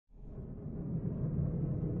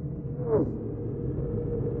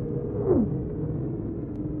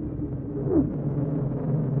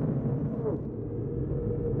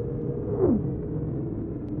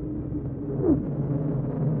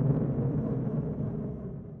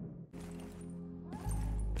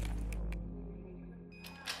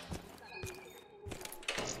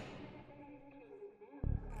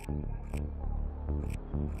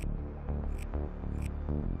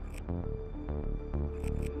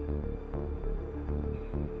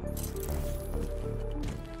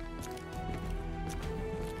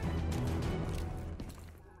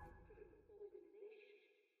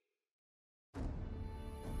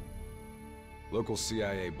Local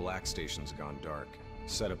CIA black station's gone dark,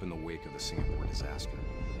 set up in the wake of the Singapore disaster.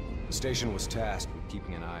 The station was tasked with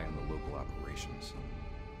keeping an eye on the local operations.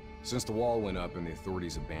 Since the wall went up and the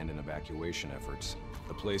authorities abandoned evacuation efforts,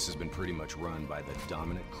 the place has been pretty much run by the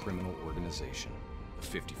dominant criminal organization, the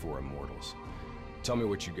 54 Immortals. Tell me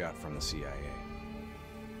what you got from the CIA.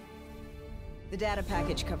 The data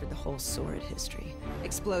package covered the whole sordid history.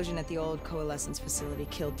 Explosion at the old Coalescence facility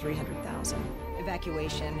killed 300,000.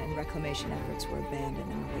 Evacuation and reclamation efforts were abandoned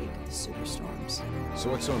in the wake of the superstorms. So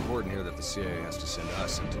what's so important here that the CIA has to send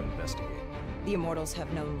us in to investigate? The Immortals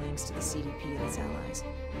have known links to the CDP and its allies.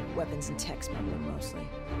 Weapons and tech smuggling mostly.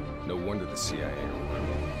 No wonder the CIA are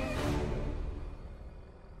working.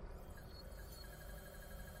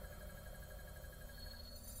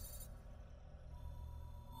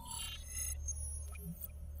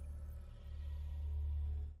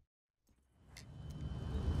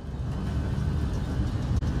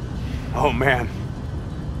 Oh man,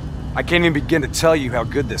 I can't even begin to tell you how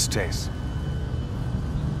good this tastes.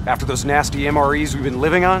 After those nasty MREs we've been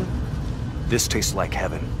living on, this tastes like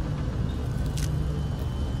heaven.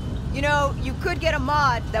 You know, you could get a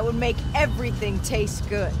mod that would make everything taste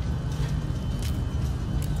good.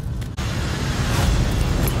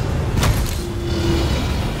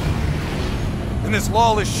 In this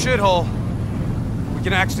lawless shithole, we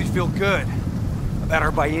can actually feel good about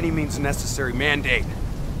our by any means necessary mandate.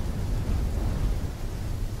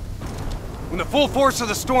 When the full force of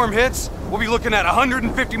the storm hits, we'll be looking at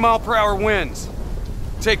 150-mile-per-hour winds.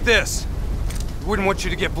 Take this. We wouldn't want you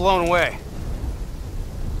to get blown away.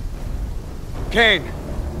 Kane,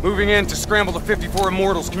 moving in to scramble the 54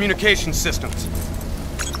 Immortals' communication systems.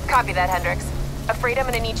 Copy that, Hendricks. Afraid I'm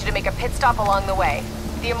gonna need you to make a pit stop along the way.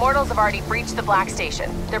 The Immortals have already breached the Black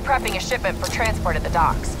Station. They're prepping a shipment for transport at the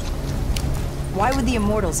docks. Why would the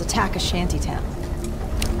Immortals attack a shantytown?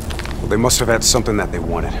 Well, they must have had something that they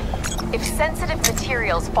wanted. If sensitive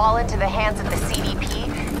materials fall into the hands of the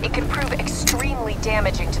CDP, it could prove extremely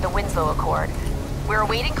damaging to the Winslow Accord. We're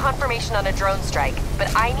awaiting confirmation on a drone strike,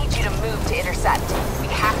 but I need you to move to intercept. We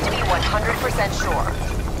have to be 100%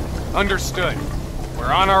 sure. Understood.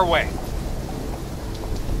 We're on our way.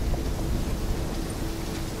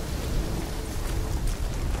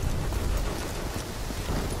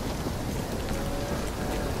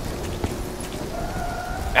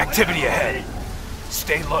 Activity ahead.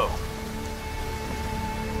 Stay low.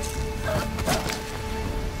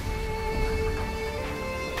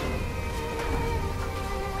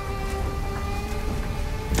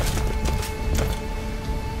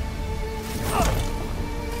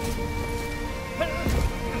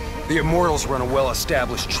 The Immortals run a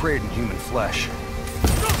well-established trade in human flesh.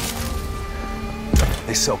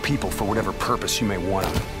 They sell people for whatever purpose you may want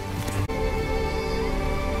them.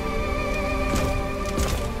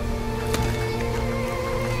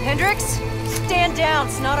 Hendricks, stand down.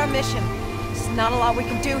 It's not our mission. There's not a lot we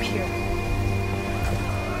can do here.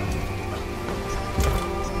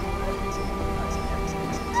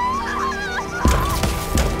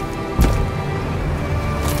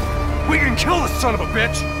 We can kill this son of a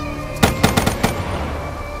bitch!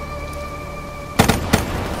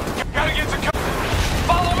 Gotta get to cover!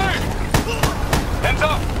 Follow me! Heads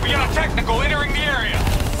up! We got a technical entering the area!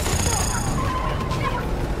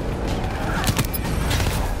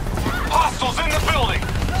 Hostiles in the building!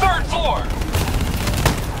 3rd floor!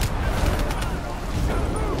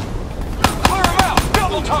 Clear them out!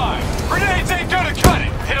 Double time! Grenades ain't gonna cut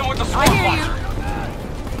it! Hit them with the swarm launcher!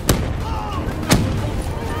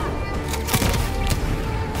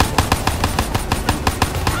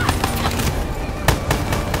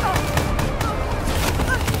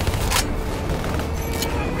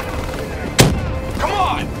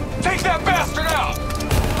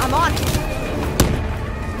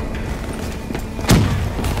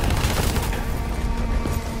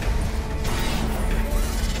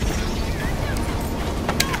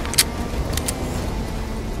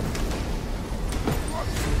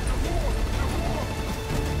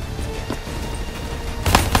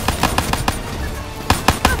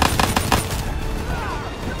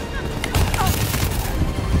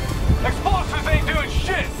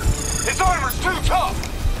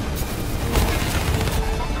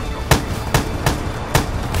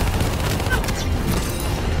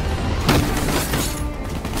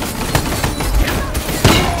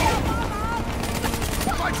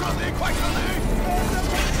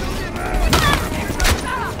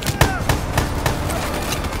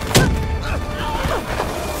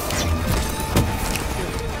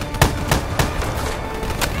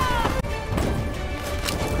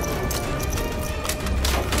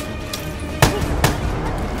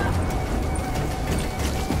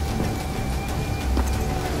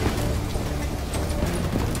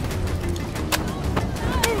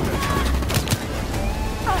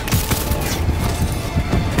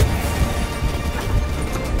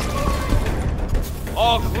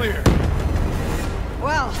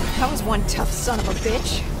 son of a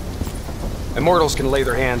bitch. Immortals can lay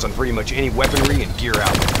their hands on pretty much any weaponry and gear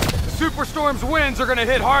out. The Superstorm's winds are gonna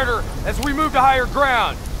hit harder as we move to higher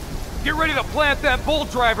ground. Get ready to plant that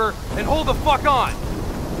bolt driver and hold the fuck on.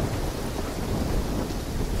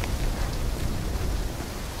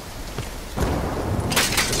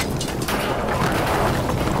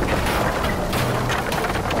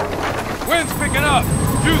 Wind's picking up.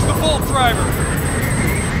 Use the bolt driver.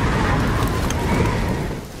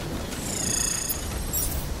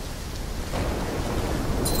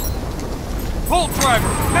 Bolt driver,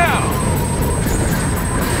 now!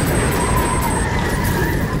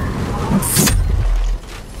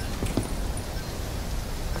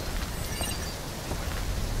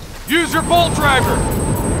 Use your bolt driver!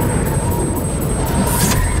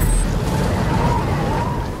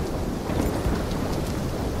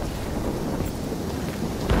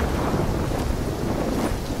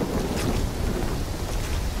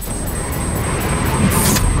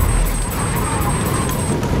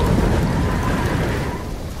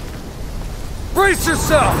 Brace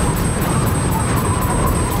yourself!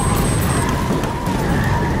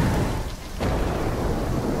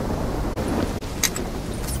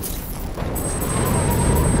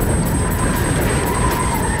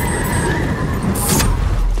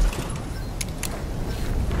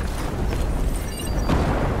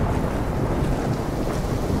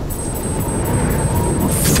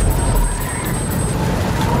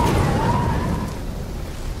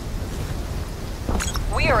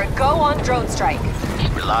 We are a go on drone strike.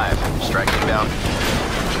 We're live. Strike inbound.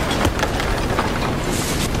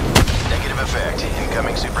 Negative effect.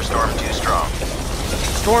 Incoming superstorm too strong.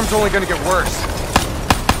 Storm's only gonna get worse.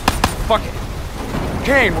 Fuck it.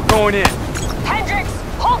 Kane, we're going in. Hendricks,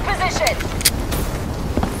 hold position!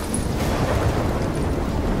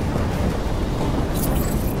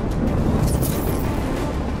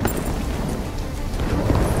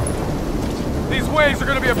 These waves are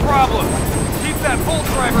gonna be a problem. Keep that bolt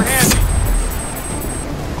driver handy.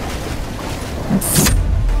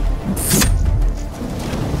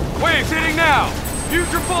 Waves hitting now.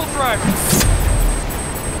 Use your bolt driver.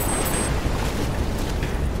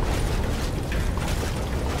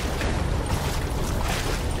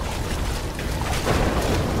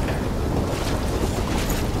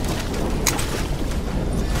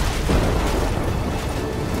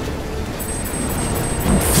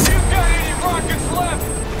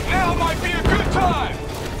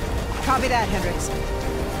 Copy that, Hendricks.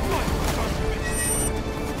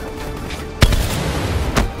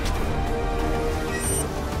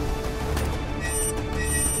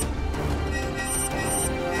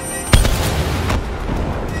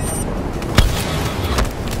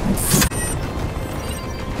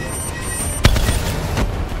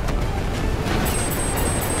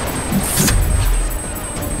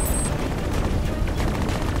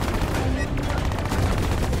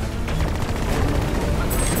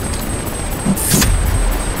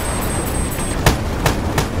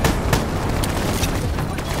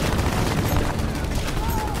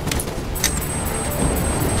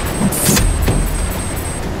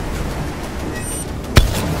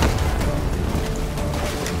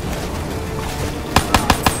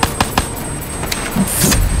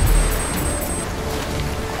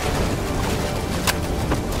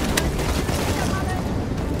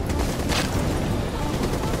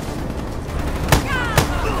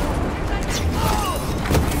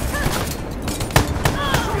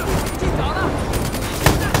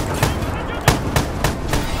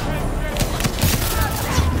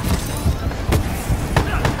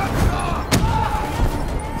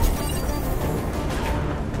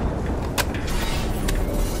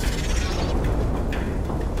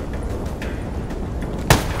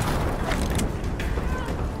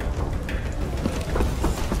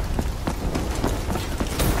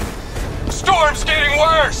 Storm's getting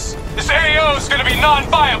worse! This AO's gonna be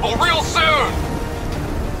non-viable real soon!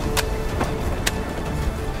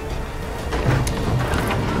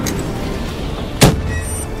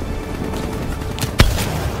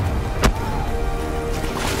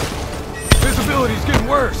 Visibility's getting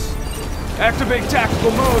worse. Activate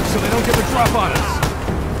tactical mode so they don't get the drop on us.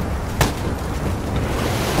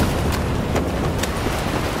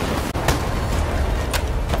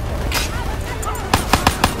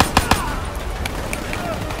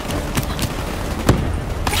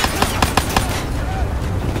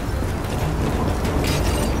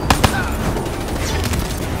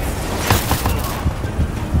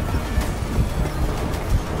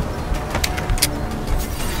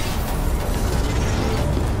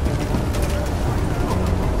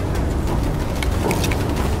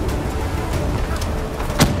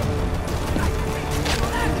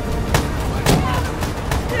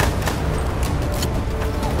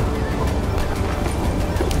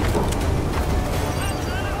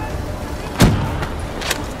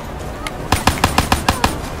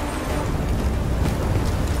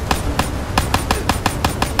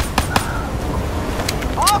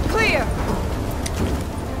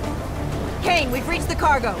 we've reached the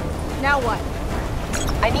cargo. Now what?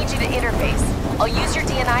 I need you to interface. I'll use your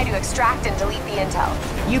DNI to extract and delete the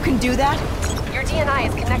intel. You can do that? Your DNI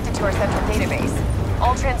is connected to our central database.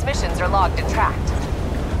 All transmissions are logged and tracked.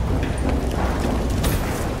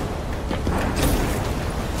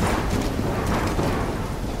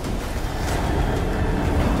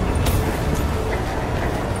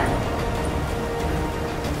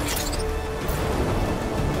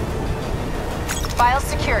 Files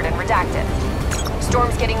secured and redacted.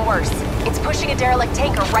 Storm's getting worse. It's pushing a derelict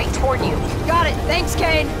tanker right toward you. Got it. Thanks,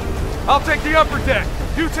 Kane. I'll take the upper deck.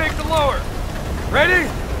 You take the lower. Ready?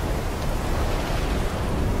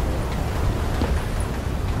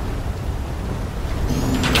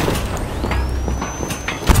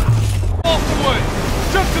 Off the way!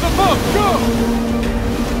 Jump to the boat! Go!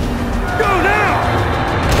 Go now!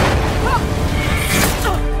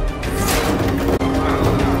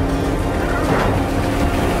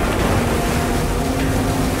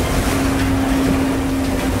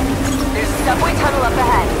 There's a subway tunnel up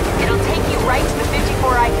ahead. It'll take you right to the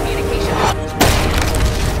 54I communication hub.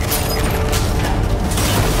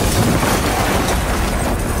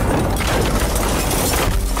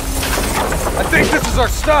 I think this is our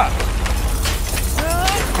stop.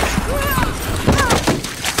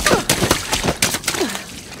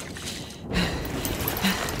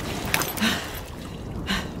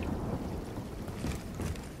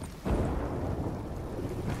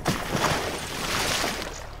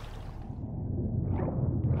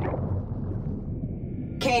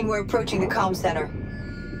 Kane, we're approaching the comm center.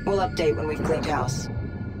 We'll update when we've cleaned house.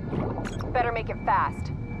 Better make it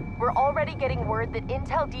fast. We're already getting word that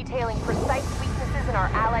intel detailing precise weaknesses in our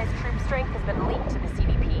allies' troop strength has been leaked to the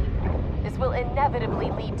CDP. This will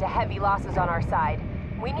inevitably lead to heavy losses on our side.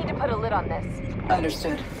 We need to put a lid on this.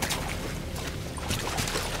 Understood.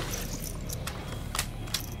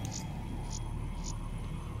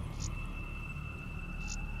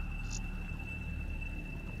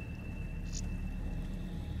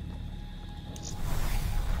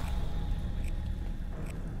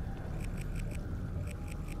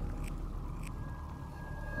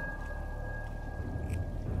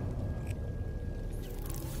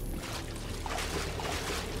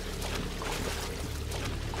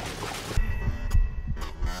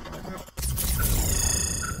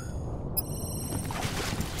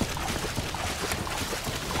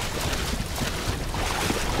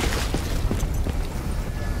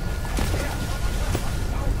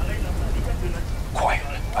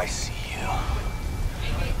 I see you.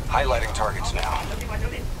 Highlighting targets now.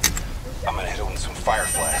 I'm gonna hit it with some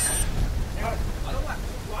fireflies.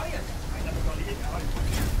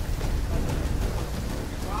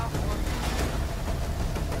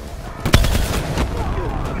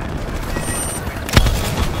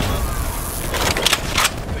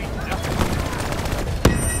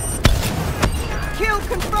 Kill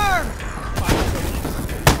confirmed!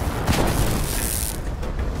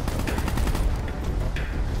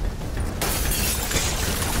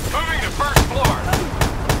 Moving to first floor.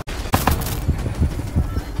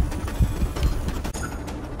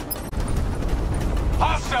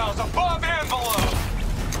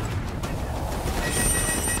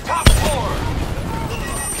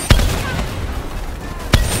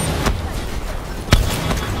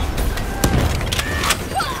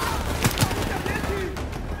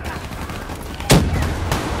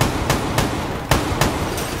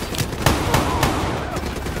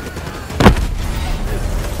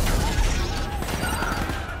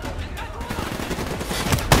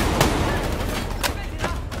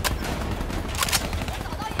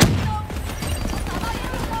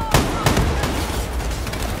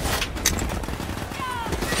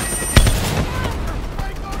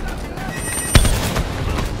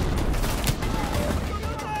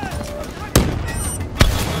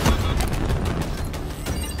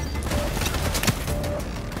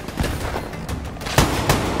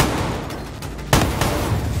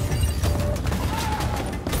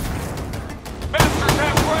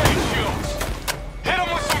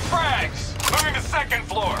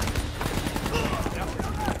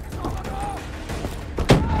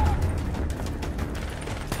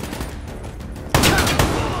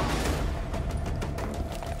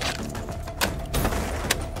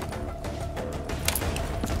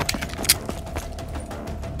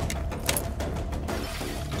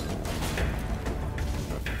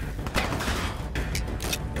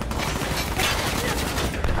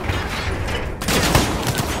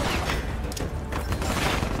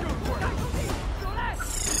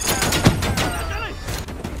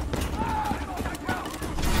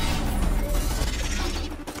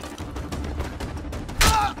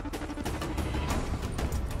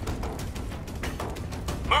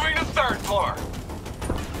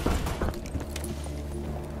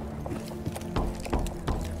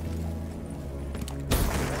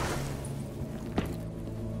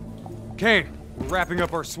 Kane, we're wrapping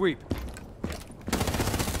up our sweep.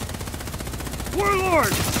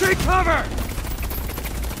 Warlord, take cover!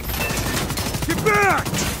 Get back!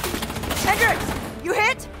 Hendricks, you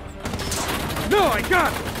hit? No, I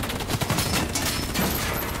got it!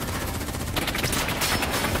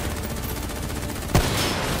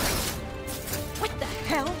 What the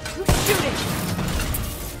hell? Who's shooting?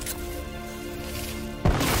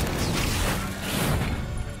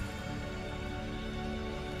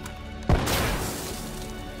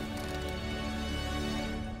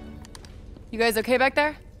 You guys okay back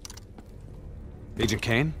there? Agent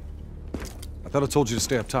Kane? I thought I told you to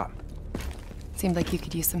stay up top. Seemed like you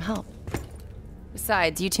could use some help.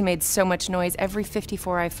 Besides, you two made so much noise, every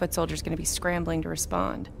 54i foot soldier's gonna be scrambling to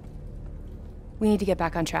respond. We need to get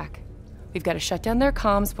back on track. We've got to shut down their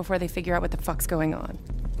comms before they figure out what the fuck's going on.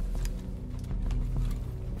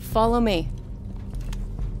 Follow me.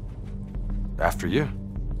 After you.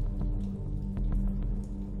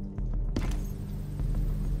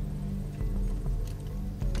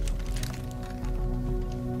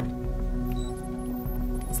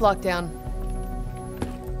 It's locked down.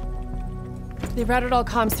 They routed all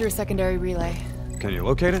comms through a secondary relay. Can you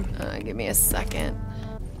locate it? Give me a second.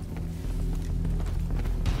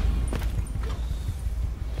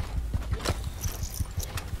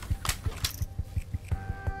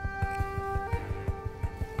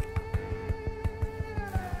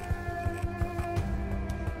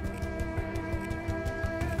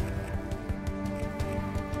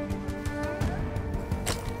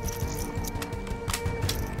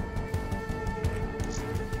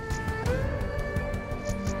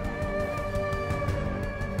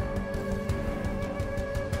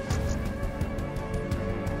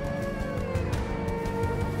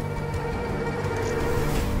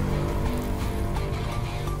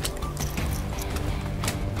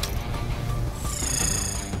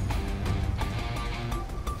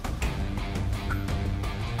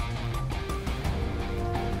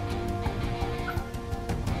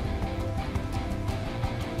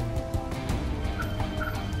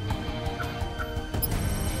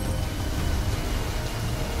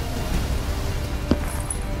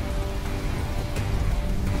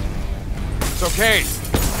 So, Kane,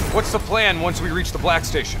 what's the plan once we reach the Black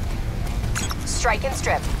Station? Strike and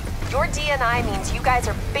strip. Your DNI means you guys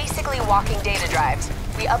are basically walking data drives.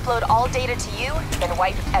 We upload all data to you, then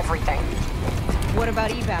wipe everything. What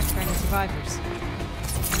about evacs for any survivors?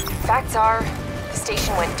 Facts are, the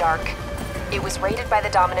station went dark. It was raided by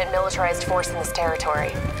the dominant militarized force in this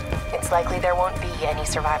territory. It's likely there won't be any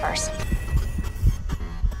survivors.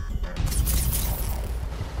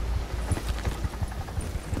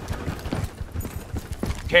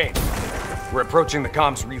 Kane, we're approaching the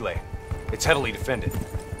comms relay. It's heavily defended.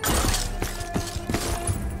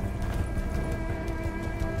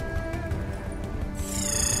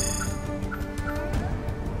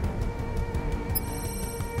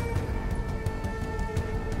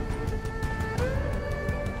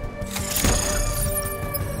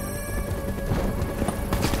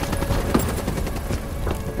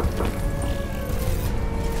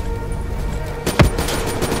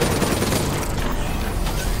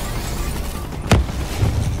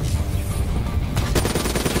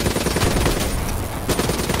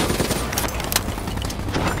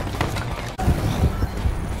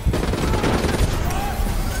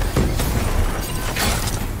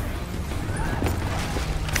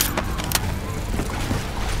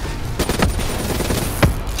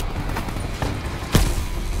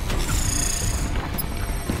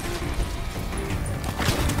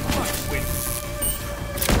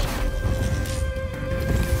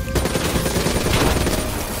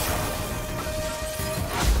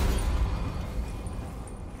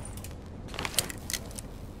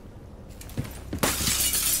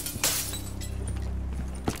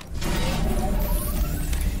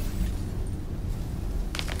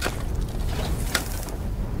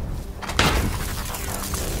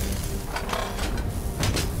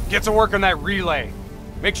 Get to work on that relay.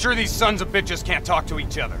 Make sure these sons of bitches can't talk to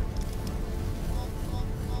each other.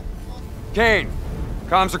 Kane,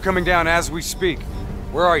 comms are coming down as we speak.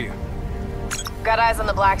 Where are you? Got eyes on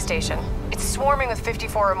the Black Station. It's swarming with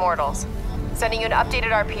 54 immortals. Sending you an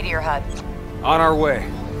updated RP to your HUD. On our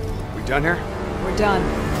way. We done here? We're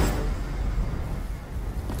done.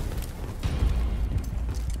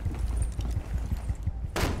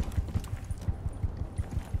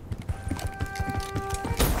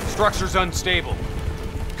 Structure's unstable.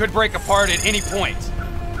 Could break apart at any point.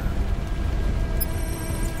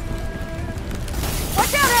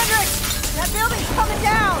 Watch out, Hendricks! That building's coming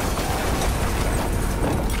down!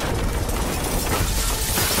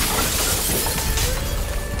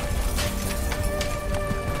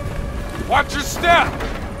 Watch your step!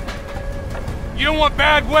 You don't want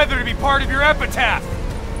bad weather to be part of your epitaph!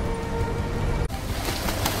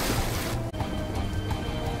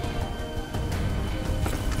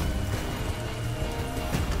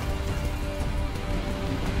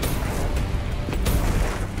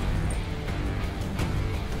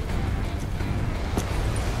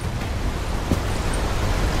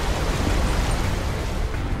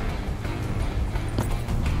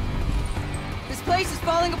 This place is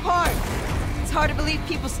falling apart. It's hard to believe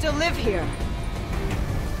people still live here.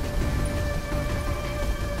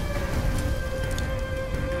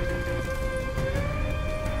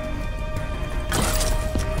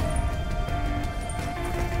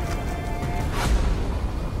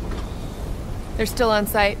 They're still on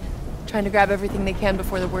site, trying to grab everything they can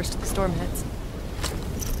before the worst of the storm hits.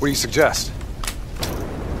 What do you suggest?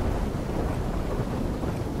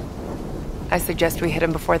 I suggest we hit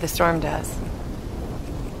them before the storm does.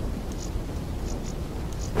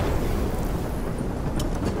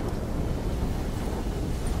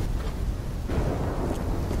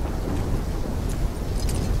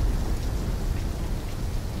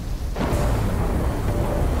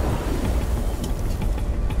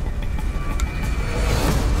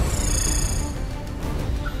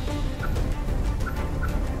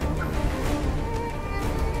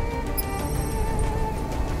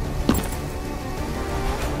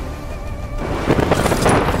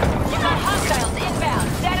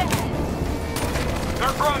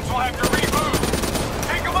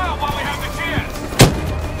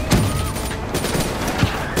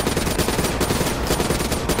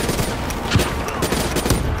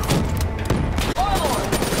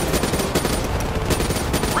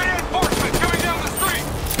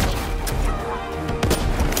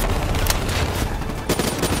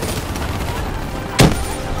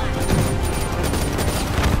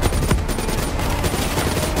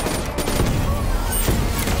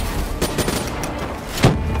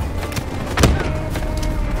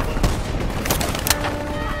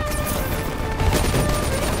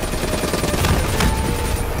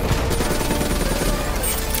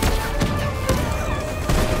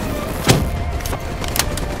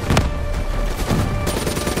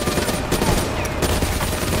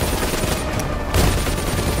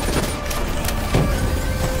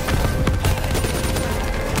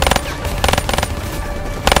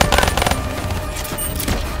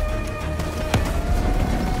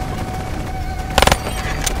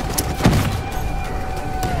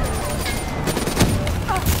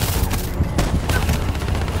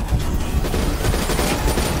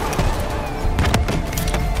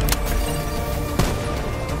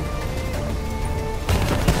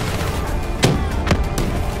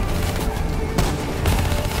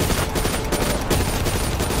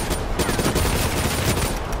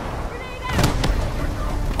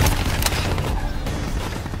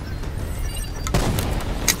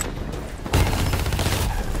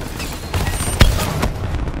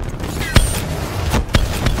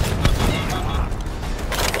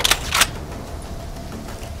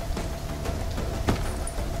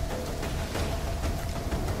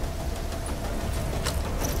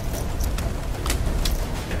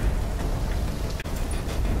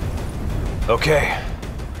 Okay,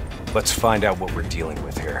 let's find out what we're dealing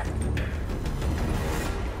with here.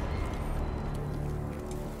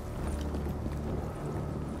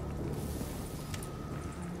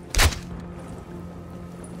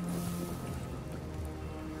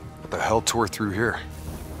 What the hell tore through here?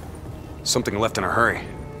 Something left in a hurry.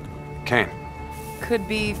 Kane. Could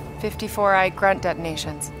be 54i grunt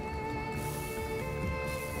detonations.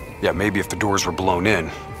 Yeah, maybe if the doors were blown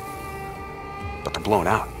in. But they're blown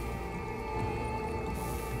out.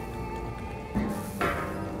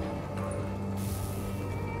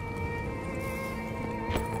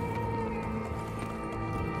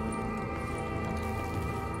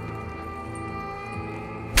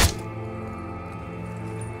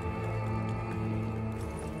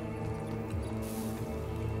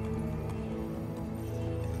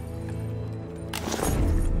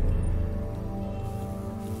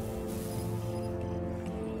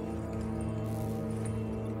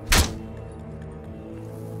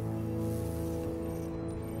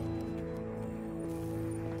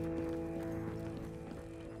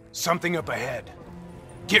 Something up ahead.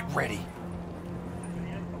 Get ready.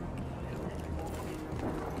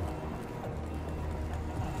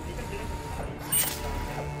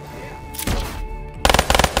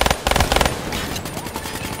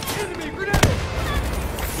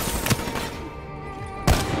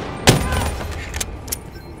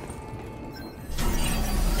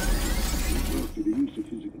 To the use of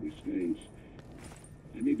physical restraints,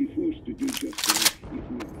 I may may be forced to do just that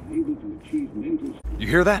if we are able to achieve mental... You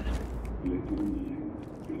hear that? Let your mind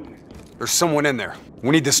relax. There's someone in there.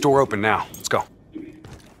 We need this door open now. Let's go.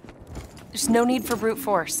 There's no need for brute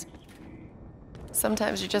force.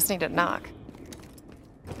 Sometimes you just need to knock.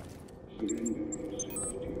 Surrender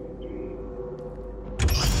yourself to your dream.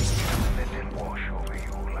 Let them wash over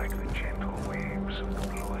you like the gentle waves of the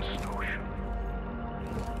bluest ocean.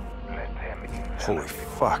 Let them Holy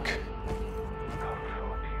fuck.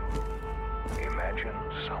 comfort you. Imagine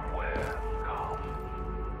somewhere calm.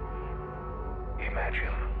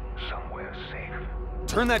 Imagine somewhere safe.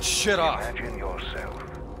 Turn that shit off. Imagine yourself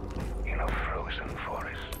in a frozen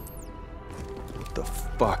forest. What the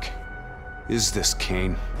fuck is this,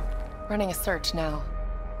 Kane? Running a search now.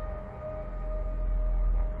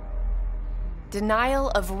 Denial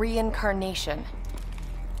of reincarnation.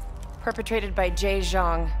 Perpetrated by Jay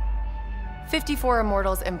Zhang. 54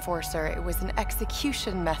 Immortals Enforcer. It was an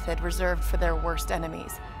execution method reserved for their worst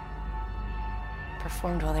enemies.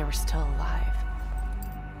 Performed while they were still alive.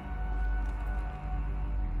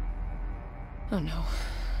 Oh no.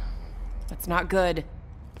 That's not good.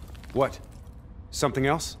 What? Something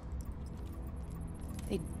else?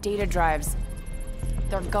 The data drives.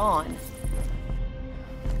 They're gone.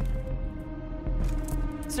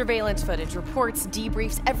 Surveillance footage, reports,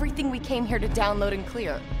 debriefs, everything we came here to download and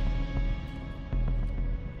clear.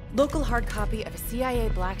 Local hard copy of a CIA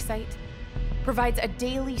black site provides a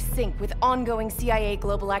daily sync with ongoing CIA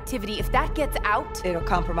global activity. If that gets out... It'll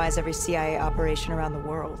compromise every CIA operation around the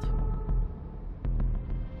world.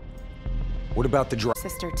 What about the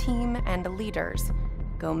Sister team and leaders.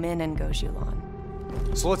 Go Min and Go Julan.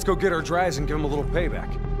 So let's go get our drives and give them a little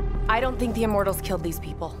payback. I don't think the Immortals killed these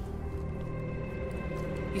people.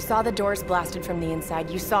 You saw the doors blasted from the inside.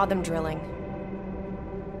 You saw them drilling.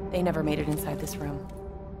 They never made it inside this room.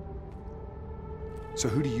 So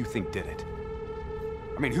who do you think did it?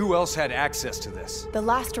 I mean, who else had access to this? The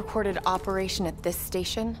last recorded operation at this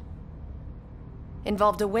station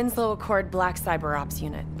involved a Winslow Accord Black Cyber Ops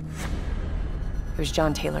unit. It was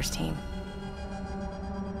John Taylor's team.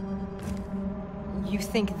 You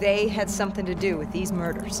think they had something to do with these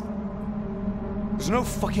murders? There's no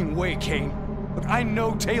fucking way, Kane. Look, I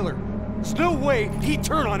know Taylor. There's no way he'd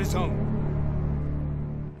turn on his own.